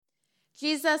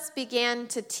Jesus began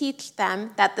to teach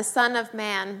them that the Son of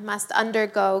Man must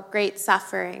undergo great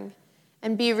suffering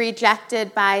and be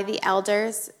rejected by the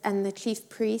elders and the chief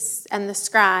priests and the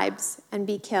scribes and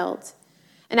be killed,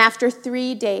 and after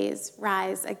 3 days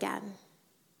rise again.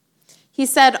 He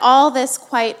said all this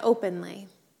quite openly.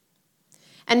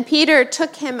 And Peter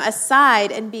took him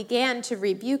aside and began to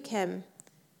rebuke him.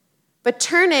 But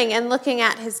turning and looking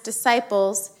at his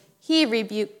disciples, he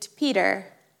rebuked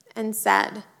Peter and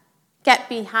said, "Get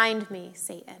behind me,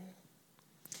 Satan.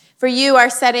 For you are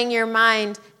setting your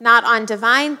mind not on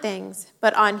divine things,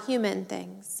 but on human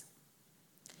things."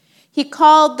 He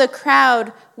called the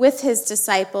crowd with his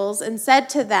disciples and said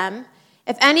to them,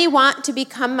 "If any want to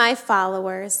become my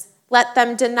followers, let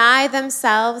them deny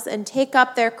themselves and take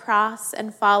up their cross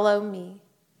and follow me.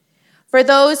 For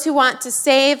those who want to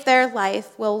save their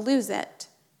life will lose it,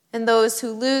 and those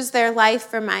who lose their life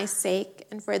for my sake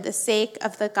and for the sake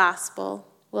of the gospel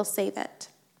will save it.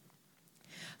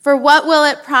 For what will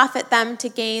it profit them to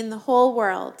gain the whole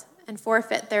world and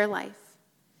forfeit their life?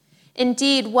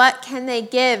 Indeed, what can they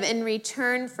give in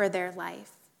return for their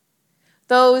life?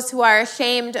 Those who are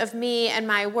ashamed of me and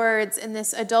my words in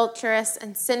this adulterous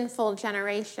and sinful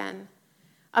generation,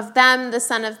 of them the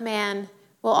Son of Man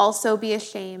will also be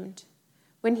ashamed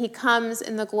when he comes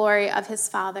in the glory of his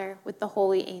Father with the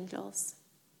holy angels."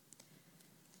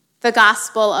 The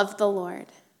Gospel of the Lord.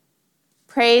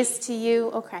 Praise to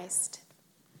you, O Christ.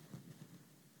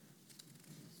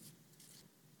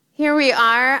 Here we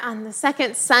are on the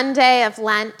second Sunday of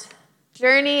Lent,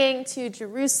 journeying to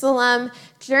Jerusalem,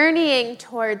 journeying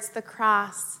towards the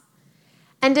cross.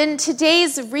 And in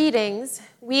today's readings,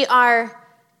 we are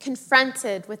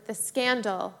confronted with the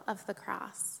scandal of the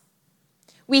cross.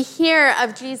 We hear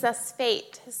of Jesus'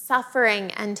 fate, his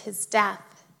suffering, and his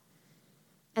death.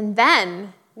 And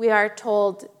then we are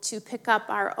told to pick up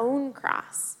our own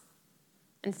cross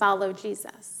and follow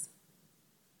Jesus.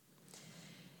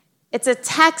 It's a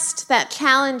text that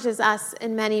challenges us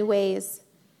in many ways.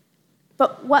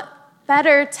 But what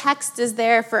better text is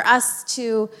there for us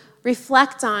to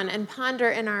reflect on and ponder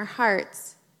in our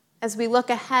hearts as we look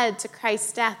ahead to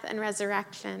Christ's death and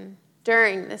resurrection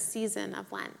during this season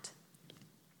of Lent?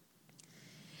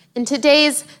 In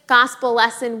today's gospel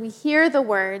lesson, we hear the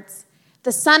words,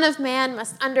 "The Son of Man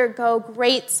must undergo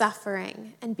great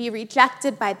suffering and be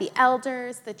rejected by the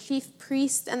elders, the chief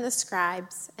priests, and the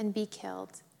scribes, and be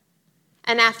killed,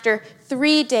 and after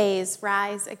 3 days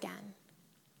rise again."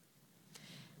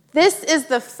 This is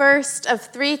the first of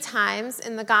 3 times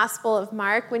in the Gospel of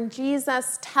Mark when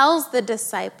Jesus tells the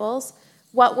disciples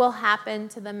what will happen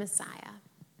to the Messiah.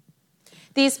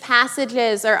 These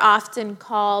passages are often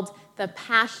called the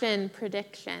Passion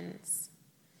predictions.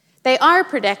 They are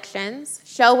predictions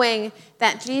showing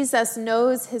that Jesus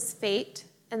knows his fate,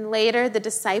 and later the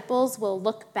disciples will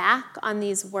look back on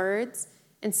these words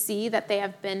and see that they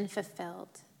have been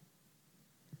fulfilled.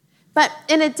 But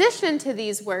in addition to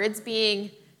these words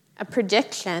being a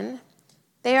prediction,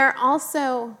 they are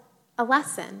also a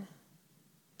lesson.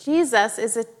 Jesus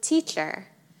is a teacher,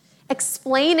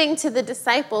 explaining to the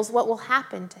disciples what will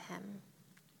happen to him.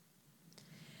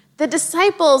 The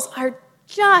disciples are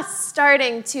just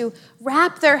starting to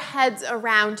wrap their heads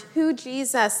around who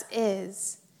Jesus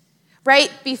is.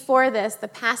 Right before this, the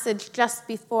passage just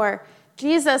before,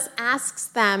 Jesus asks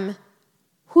them,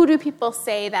 "Who do people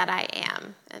say that I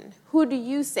am? And who do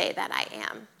you say that I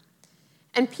am?"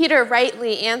 And Peter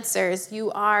rightly answers,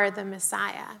 "You are the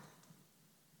Messiah."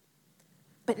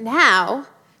 But now,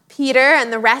 Peter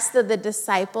and the rest of the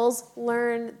disciples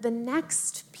learn the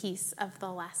next piece of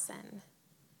the lesson.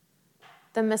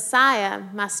 The Messiah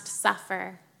must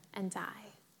suffer and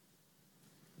die.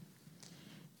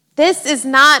 This is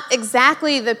not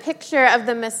exactly the picture of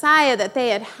the Messiah that they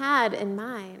had had in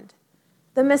mind.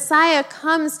 The Messiah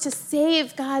comes to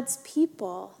save God's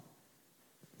people,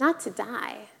 not to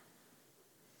die.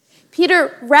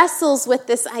 Peter wrestles with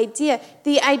this idea,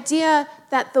 the idea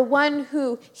that the one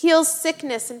who heals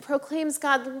sickness and proclaims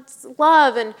God's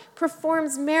love and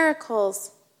performs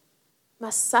miracles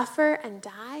must suffer and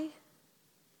die.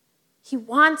 He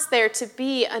wants there to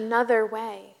be another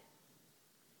way.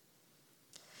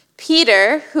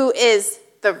 Peter, who is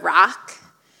the rock,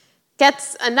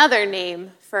 gets another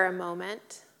name for a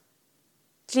moment.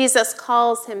 Jesus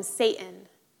calls him Satan,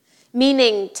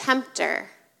 meaning tempter.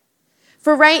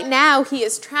 For right now, he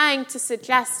is trying to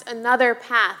suggest another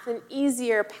path, an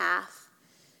easier path,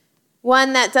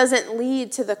 one that doesn't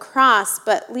lead to the cross,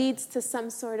 but leads to some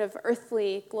sort of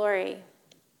earthly glory.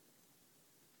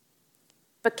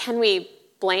 But can we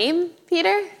blame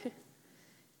Peter?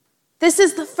 This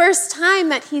is the first time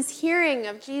that he's hearing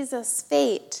of Jesus'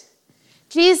 fate.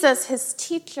 Jesus, his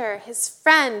teacher, his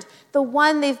friend, the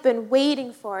one they've been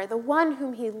waiting for, the one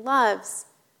whom he loves.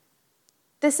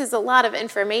 This is a lot of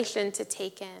information to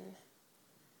take in.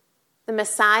 The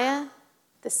Messiah,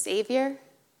 the Savior,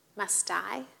 must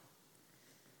die.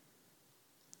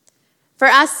 For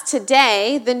us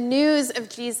today, the news of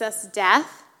Jesus'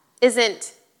 death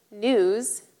isn't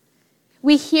news.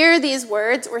 We hear these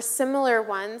words or similar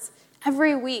ones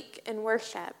every week in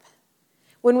worship.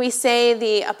 When we say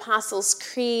the Apostles'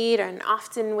 Creed and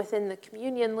often within the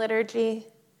communion liturgy.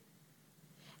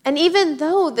 And even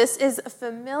though this is a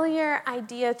familiar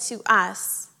idea to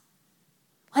us,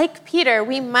 like Peter,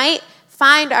 we might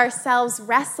find ourselves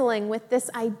wrestling with this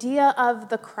idea of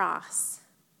the cross.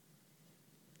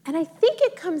 And I think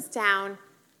it comes down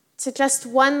to just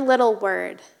one little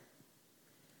word.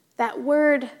 That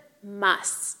word,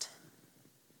 must.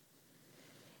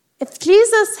 If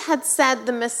Jesus had said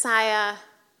the Messiah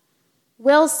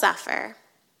will suffer,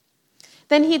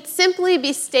 then he'd simply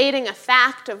be stating a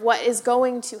fact of what is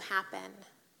going to happen.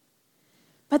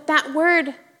 But that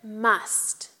word,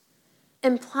 must,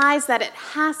 implies that it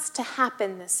has to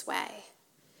happen this way.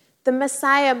 The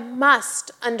Messiah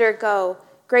must undergo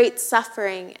great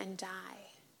suffering and die.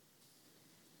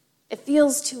 It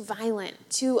feels too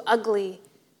violent, too ugly.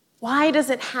 Why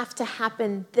does it have to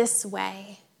happen this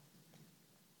way?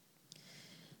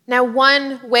 Now,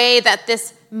 one way that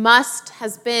this must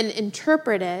has been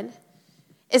interpreted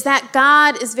is that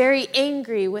God is very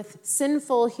angry with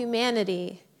sinful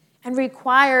humanity and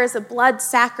requires a blood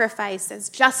sacrifice as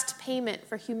just payment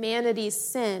for humanity's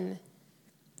sin.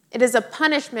 It is a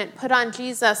punishment put on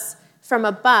Jesus from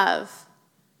above,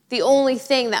 the only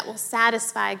thing that will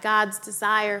satisfy God's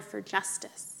desire for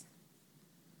justice.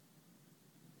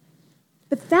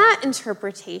 But that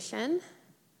interpretation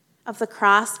of the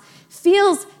cross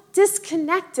feels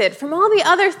disconnected from all the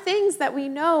other things that we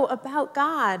know about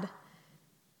God.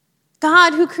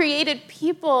 God who created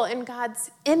people in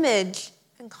God's image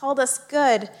and called us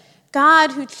good.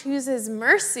 God who chooses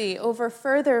mercy over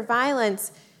further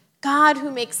violence. God who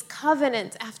makes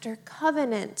covenant after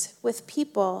covenant with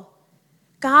people.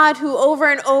 God who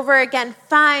over and over again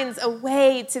finds a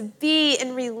way to be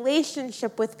in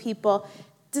relationship with people,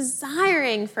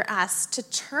 desiring for us to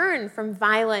turn from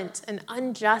violent and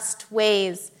unjust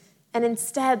ways and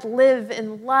instead live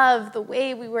in love the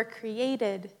way we were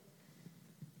created.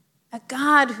 A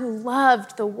God who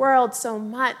loved the world so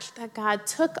much that God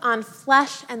took on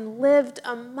flesh and lived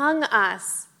among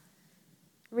us,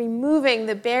 removing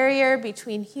the barrier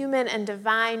between human and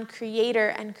divine, creator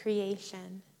and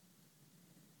creation.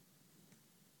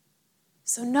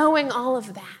 So knowing all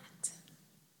of that,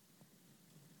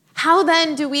 how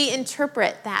then do we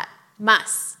interpret that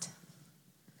must?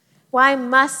 Why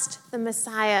must the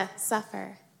Messiah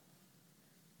suffer?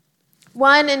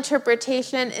 One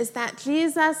interpretation is that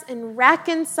Jesus, in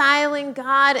reconciling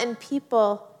God and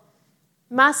people,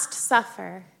 must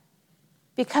suffer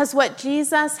because what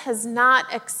Jesus has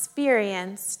not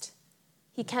experienced,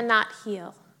 he cannot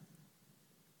heal.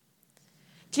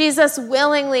 Jesus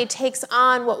willingly takes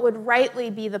on what would rightly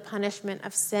be the punishment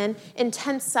of sin,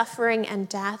 intense suffering and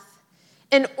death,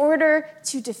 in order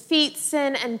to defeat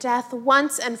sin and death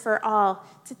once and for all,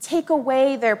 to take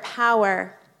away their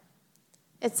power.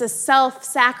 It's a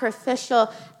self-sacrificial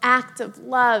act of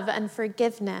love and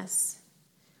forgiveness,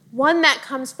 one that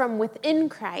comes from within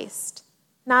Christ,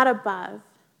 not above.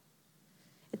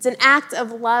 It's an act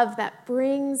of love that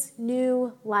brings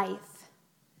new life,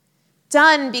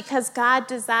 done because God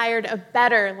desired a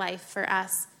better life for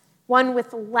us, one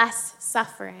with less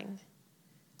suffering,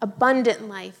 abundant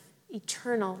life,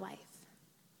 eternal life.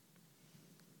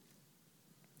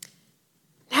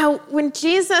 Now, when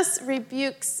Jesus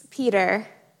rebukes Peter,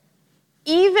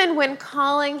 even when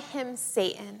calling him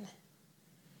Satan,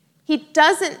 he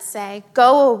doesn't say,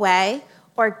 "Go away,"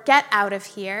 or "Get out of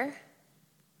here."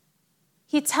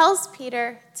 He tells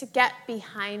Peter to get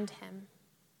behind him.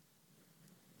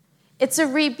 It's a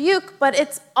rebuke, but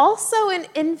it's also an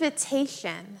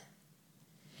invitation.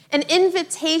 An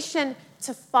invitation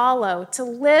to follow, to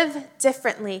live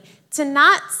differently, to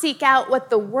not seek out what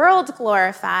the world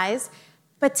glorifies,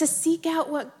 but to seek out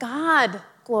what God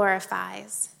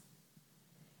glorifies.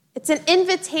 It's an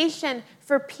invitation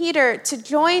for Peter to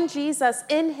join Jesus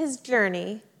in his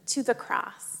journey to the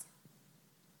cross.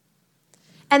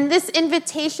 And this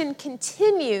invitation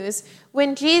continues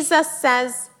when Jesus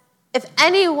says, "If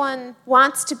anyone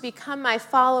wants to become my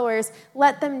followers,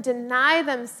 let them deny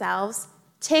themselves,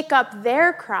 take up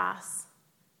their cross,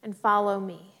 and follow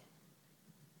me."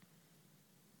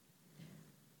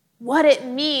 What it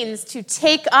means to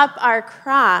take up our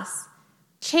cross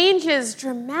changes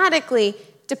dramatically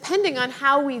depending on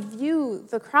how we view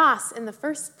the cross in the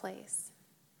first place.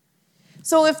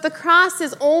 So if the cross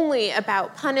is only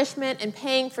about punishment and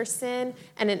paying for sin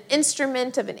and an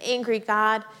instrument of an angry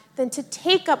God, then to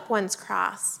take up one's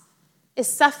cross is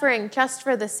suffering just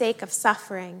for the sake of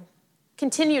suffering,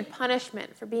 continued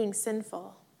punishment for being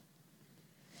sinful.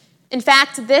 In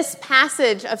fact, this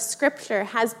passage of Scripture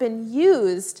has been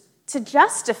used to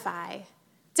justify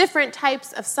different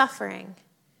types of suffering,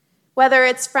 whether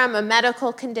it's from a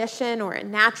medical condition or a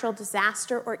natural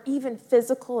disaster or even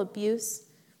physical abuse.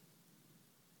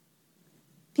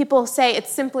 People say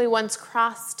it's simply one's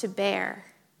cross to bear.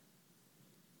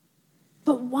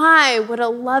 But why would a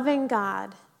loving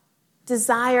God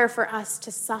desire for us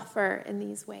to suffer in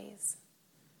these ways?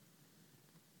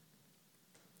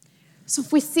 So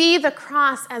if we see the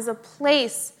cross as a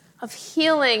place of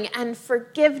healing and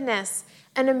forgiveness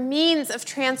and a means of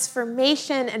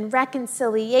transformation and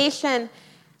reconciliation,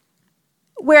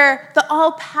 where the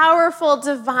all-powerful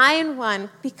divine one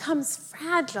becomes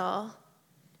fragile,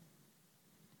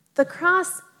 the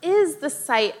cross is the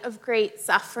site of great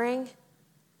suffering,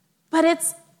 but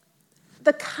it's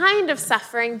the kind of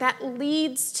suffering that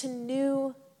leads to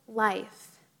new life.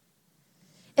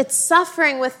 It's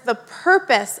suffering with the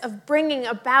purpose of bringing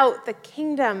about the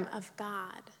kingdom of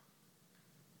God.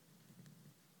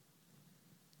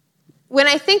 When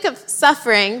I think of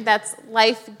suffering that's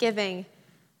life-giving,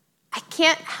 I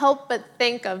can't help but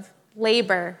think of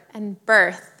labor and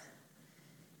birth.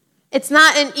 It's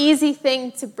not an easy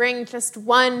thing to bring just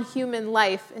one human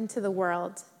life into the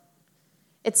world.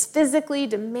 It's physically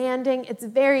demanding, it's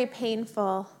very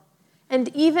painful, and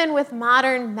even with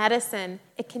modern medicine,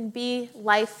 it can be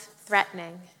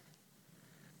life-threatening.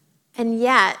 And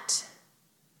yet,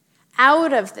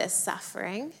 out of this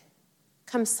suffering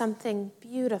comes something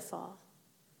beautiful.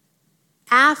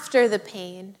 After the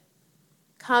pain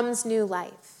comes new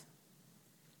life.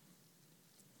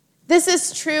 This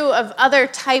is true of other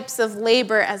types of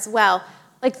labor as well,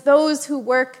 like those who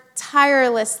work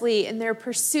tirelessly in their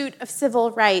pursuit of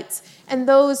civil rights and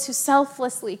those who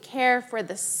selflessly care for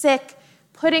the sick,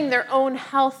 putting their own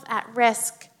health at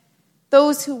risk,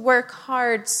 those who work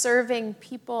hard serving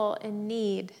people in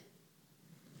need.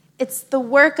 It's the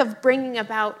work of bringing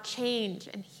about change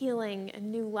and healing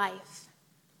and new life.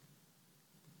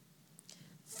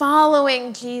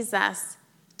 Following Jesus,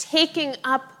 taking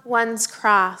up one's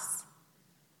cross,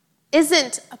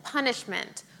 isn't a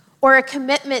punishment or a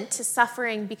commitment to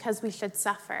suffering because we should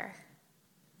suffer.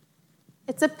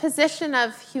 It's a position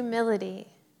of humility,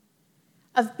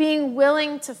 of being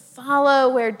willing to follow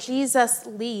where Jesus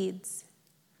leads,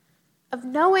 of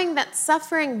knowing that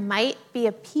suffering might be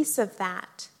a piece of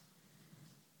that.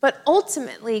 But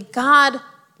ultimately, God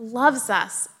loves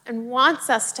us and wants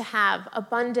us to have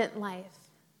abundant life.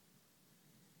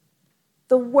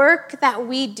 The work that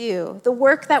we do, the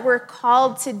work that we're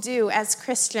called to do as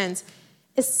Christians,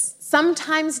 is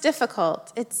sometimes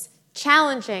difficult. It's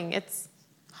challenging. It's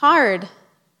hard.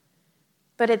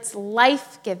 But it's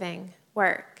life-giving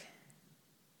work.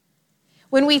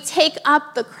 When we take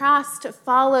up the cross to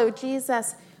follow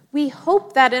Jesus, we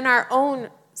hope that in our own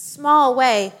small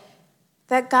way,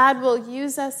 that God will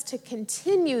use us to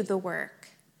continue the work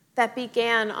that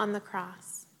began on the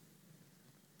cross.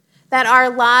 That our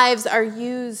lives are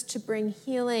used to bring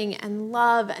healing and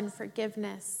love and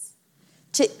forgiveness,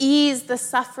 to ease the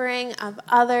suffering of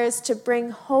others, to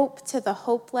bring hope to the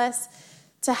hopeless,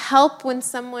 to help when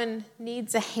someone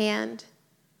needs a hand,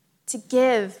 to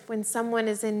give when someone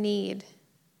is in need,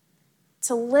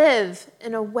 to live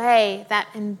in a way that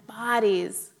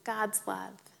embodies God's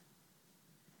love.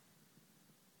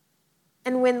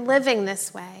 And when living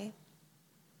this way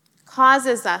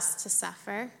causes us to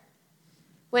suffer,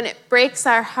 when it breaks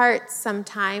our hearts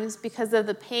sometimes because of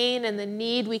the pain and the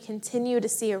need we continue to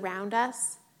see around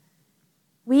us,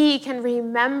 we can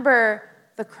remember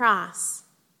the cross,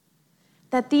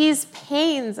 that these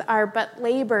pains are but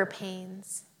labor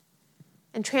pains,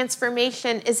 and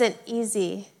transformation isn't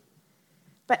easy,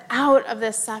 but out of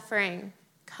this suffering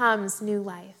comes new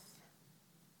life.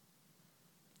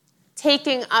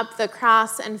 Taking up the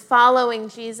cross and following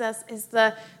Jesus is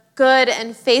the good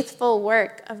and faithful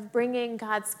work of bringing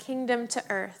God's kingdom to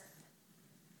earth,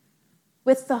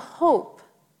 with the hope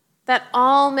that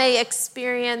all may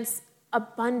experience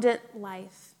abundant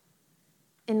life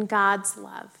in God's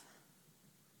love.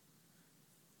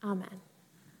 Amen.